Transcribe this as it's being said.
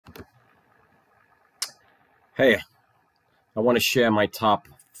Hey, I want to share my top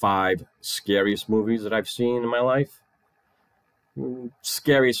five scariest movies that I've seen in my life.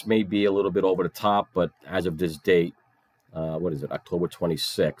 Scariest may be a little bit over the top, but as of this date, what is it, October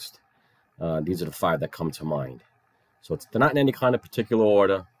 26th, these are the five that come to mind. So they're not in any kind of particular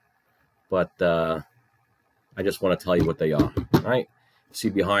order, but I just want to tell you what they are. All right? See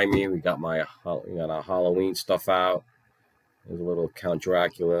behind me, we got our Halloween stuff out. There's a little Count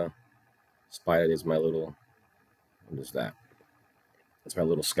Dracula. Spider is my little, what is that? It's my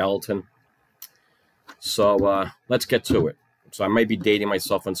little skeleton. So let's get to it. So I might be dating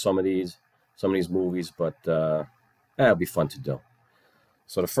myself on some of these movies, but it'll be fun to do.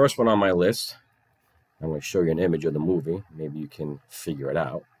 So the first one on my list, I'm going to show you an image of the movie. Maybe you can figure it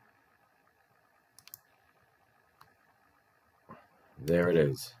out. There it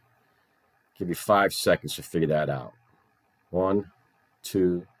is. Give you 5 seconds to figure that out. 1,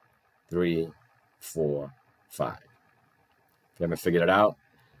 2, 3, 4, 5. If you haven't figured it out,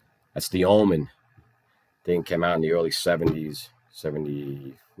 that's The Omen. Thing came out in the early 70s,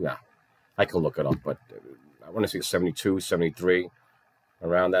 70, yeah, I can look it up, but I want to say 72, 73,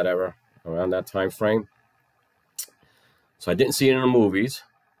 around that era, around that time frame. So I didn't see it in the movies,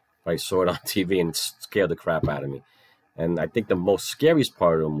 but I saw it on TV and it scared the crap out of me. And I think the most scariest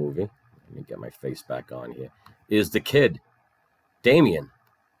part of the movie, let me get my face back on here, is the kid, Damien.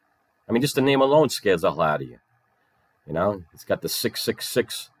 I mean, just the name alone scares the hell out of you. You know, he's got the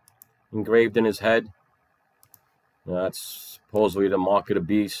 666 engraved in his head. That's supposedly the mark of the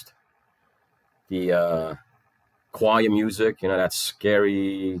beast. The choir music, that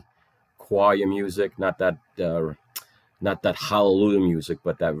scary choir music, not that hallelujah music,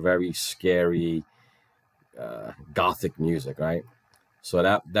 but that very scary gothic music, right? So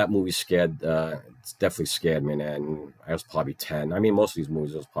that movie it's definitely scared me, and I was probably 10. I mean, most of these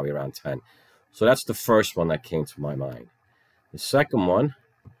movies I was probably around 10. So that's the first one that came to my mind. The second one,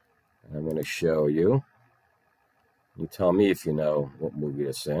 I'm going to show you. You tell me if you know what movie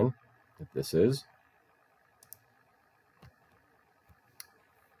this is.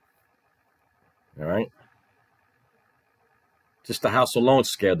 All right. Just the house alone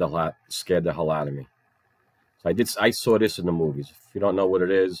scared the hell out of me. So I saw this in the movies. If you don't know what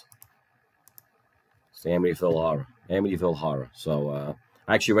it is, it's the Amityville Horror. So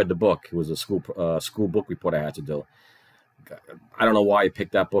I actually read the book. It was a school book report I had to do. I don't know why I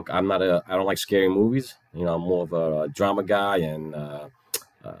picked that book. I don't like scary movies. I'm more of a drama guy and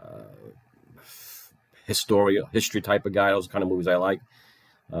history type of guy. Those kind of movies I like.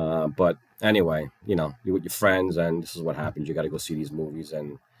 But anyway, you're with your friends, and this is what happens. You got to go see these movies.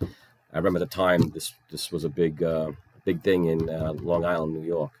 And I remember at the time this was a big thing in Long Island, New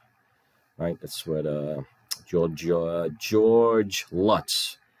York. Right, that's what George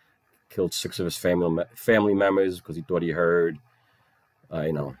Lutz killed 6 of his family members because he thought he heard,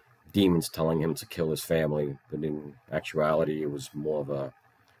 demons telling him to kill his family. But in actuality, it was more of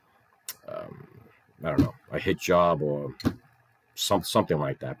I don't know, a hit job or something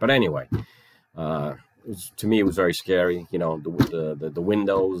like that. But anyway, to me, it was very scary. The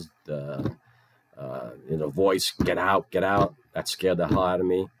windows, the voice, get out, that scared the hell out of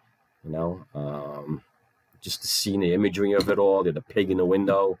me. Just to see the imagery of it all, the pig in the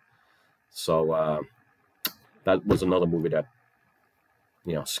window. So that was another movie that,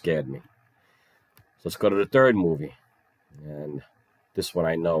 scared me. So let's go to the third movie. And this one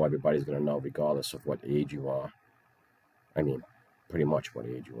I know everybody's going to know regardless of what age you are. I mean, pretty much what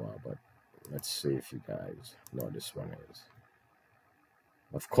age you are. But let's see if you guys know what this one is.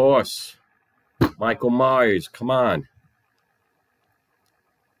 Of course, Michael Myers. Come on.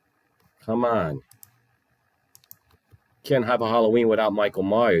 Can't have a Halloween without Michael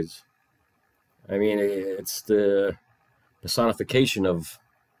Myers. I mean, it's the personification of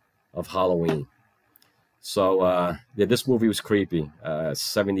Halloween. So, this movie was creepy.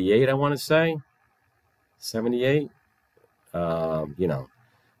 78, I want to say. 78. The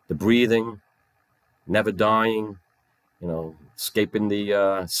breathing, never dying, escaping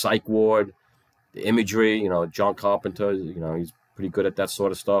the psych ward, the imagery, John Carpenter, he's pretty good at that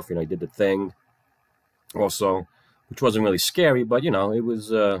sort of stuff. He did The Thing also, which wasn't really scary, but, it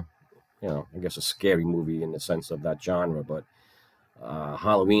was, I guess a scary movie in the sense of that genre. But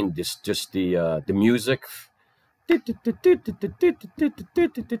Halloween, just the music. I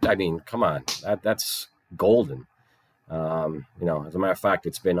mean, come on, that's golden. As a matter of fact,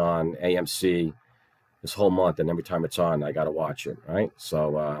 it's been on AMC this whole month, and every time it's on, I got to watch it. Right,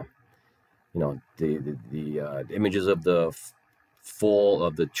 so the images of the fall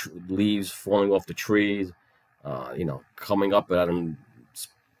of the leaves falling off the trees, coming up at them,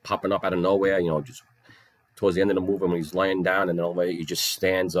 popping up out of nowhere, just towards the end of the movie when he's laying down and then he just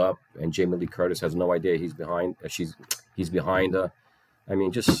stands up and Jamie Lee Curtis has no idea he's behind her. I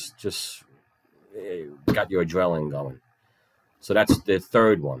mean, just got your adrenaline going. So that's the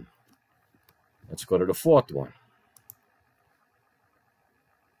third one. Let's go to the fourth one.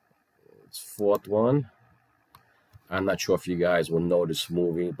 Fourth one. I'm not sure if you guys will know this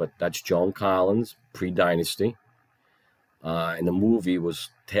movie, but that's Joan Collins, pre-Dynasty. And the movie was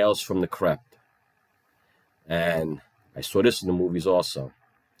Tales from the Crypt. And I saw this in the movies also.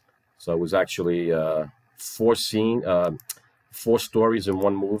 So it was actually 4 stories in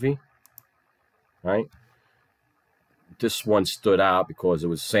one movie, right? This one stood out because it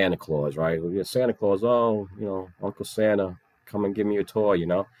was Santa Claus, right? Santa Claus, oh, Uncle Santa, come and give me a toy,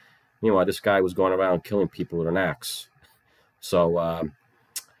 Meanwhile, this guy was going around killing people with an axe. So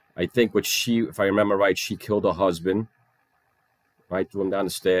I think if I remember right, she killed her husband, right, threw him down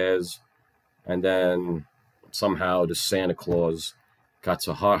the stairs, and then somehow the Santa Claus got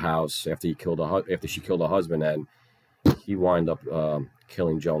to her house after she killed her husband, and he wound up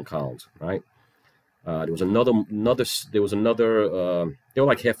killing Joan Collins, right? There were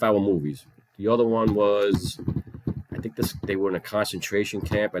like half-hour movies. The other one was, I think they were in a concentration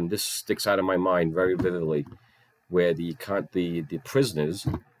camp, and this sticks out in my mind very vividly, where the prisoners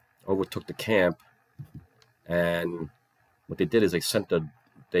overtook the camp, and what they did is they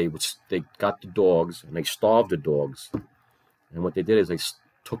got the dogs and they starved the dogs, and what they did is they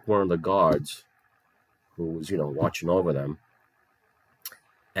took one of the guards who was watching over them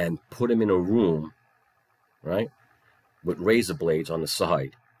and put him in a room, right, with razor blades on the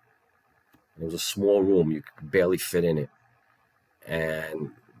side. It was a small room. You could barely fit in it.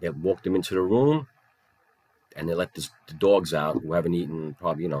 And they walked him into the room, and they let the dogs out who haven't eaten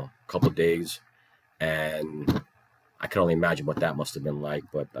probably, a couple of days. And I can only imagine what that must have been like.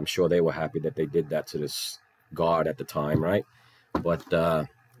 But I'm sure they were happy that they did that to this guard at the time, right? But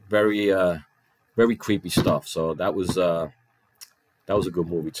very, very creepy stuff. So that was a good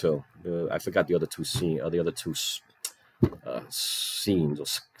movie too. I forgot the other two scenes or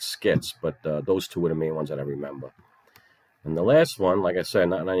skits, but those two were the main ones that I remember. And the last one, like I said,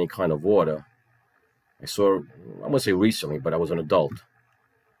 not in any kind of order, I saw, I won't say recently, but I was an adult,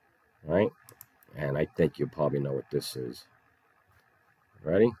 right? And I think you probably know what this is.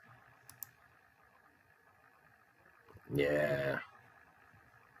 Ready? Yeah.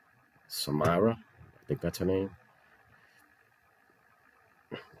 Samara, I think that's her name.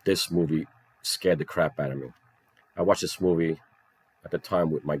 This movie scared the crap out of me. I watched this movie at the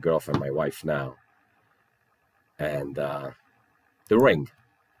time with my girlfriend, my wife now. And The Ring,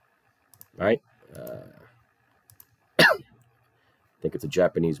 right? I think it's a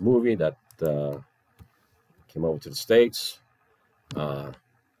Japanese movie that came over to the States.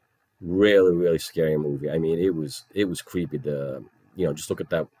 Really, really scary movie. I mean, it was creepy. Just look at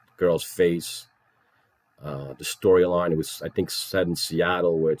that girl's face. The storyline, it was, I think, set in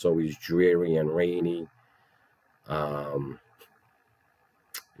Seattle, where it's always dreary and rainy. The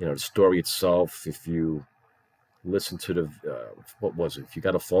story itself, if you listen to what was it? If you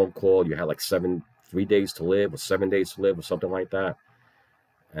got a phone call, you had like 3 days to live or 7 days to live or something like that.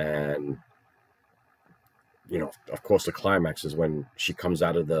 And, of course, the climax is when she comes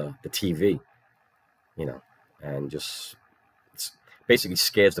out of the TV, and just basically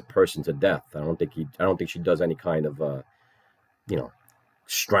scares the person to death. I don't think she does any kind of,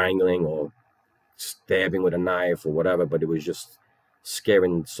 strangling or stabbing with a knife or whatever, but it was just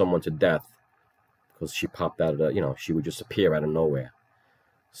scaring someone to death because she popped out of she would just appear out of nowhere.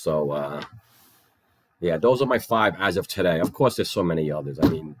 So, yeah, those are my 5 as of today. Of course, there's so many others. I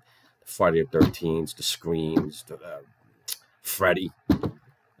mean, Friday the 13th, the Screams, Freddy.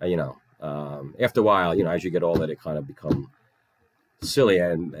 After a while, as you get older, they kind of become silly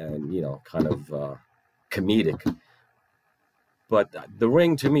and kind of comedic. But The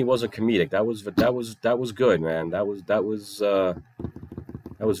Ring to me wasn't comedic. That was good, man. That was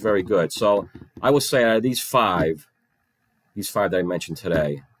very good. So I would say out of these five that I mentioned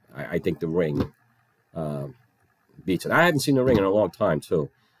today, I think The Ring beats it. I haven't seen The Ring in a long time too.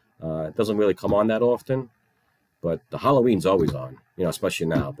 It doesn't really come on that often, but the Halloween's always on, especially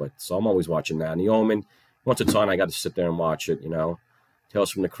now. But so I'm always watching that. And The Omen, once it's on, I got to sit there and watch it.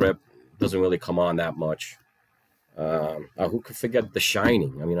 Tales from the Crypt doesn't really come on that much. Who could forget The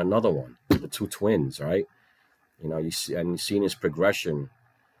Shining? I mean, another one, the two twins, right? You see his progression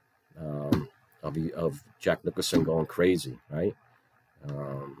of Jack Nicholson going crazy, right?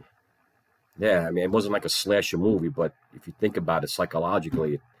 Yeah, I mean, it wasn't like a slasher movie, but if you think about it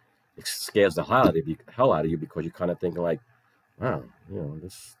psychologically, it scares the hell out of you because you're kind of thinking like, wow,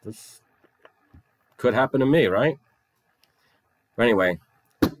 this Could happen to me, right? But anyway,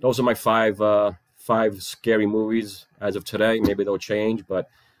 those are my five scary movies as of today. Maybe they'll change, but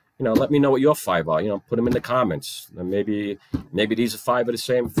you know, let me know what your 5 are. You know, put them in the comments. And maybe these 5 are the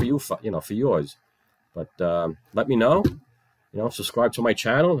same for you. You know, for yours. But let me know. You know, subscribe to my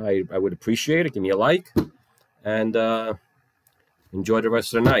channel. I would appreciate it. Give me a like, and enjoy the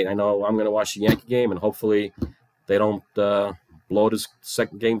rest of the night. I know I'm going to watch the Yankee game, and hopefully they don't blow this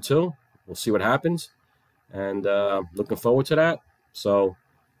second game too. We'll see what happens, and looking forward to that. So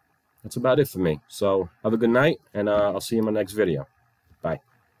that's about it for me. So have a good night, and I'll see you in my next video. Bye.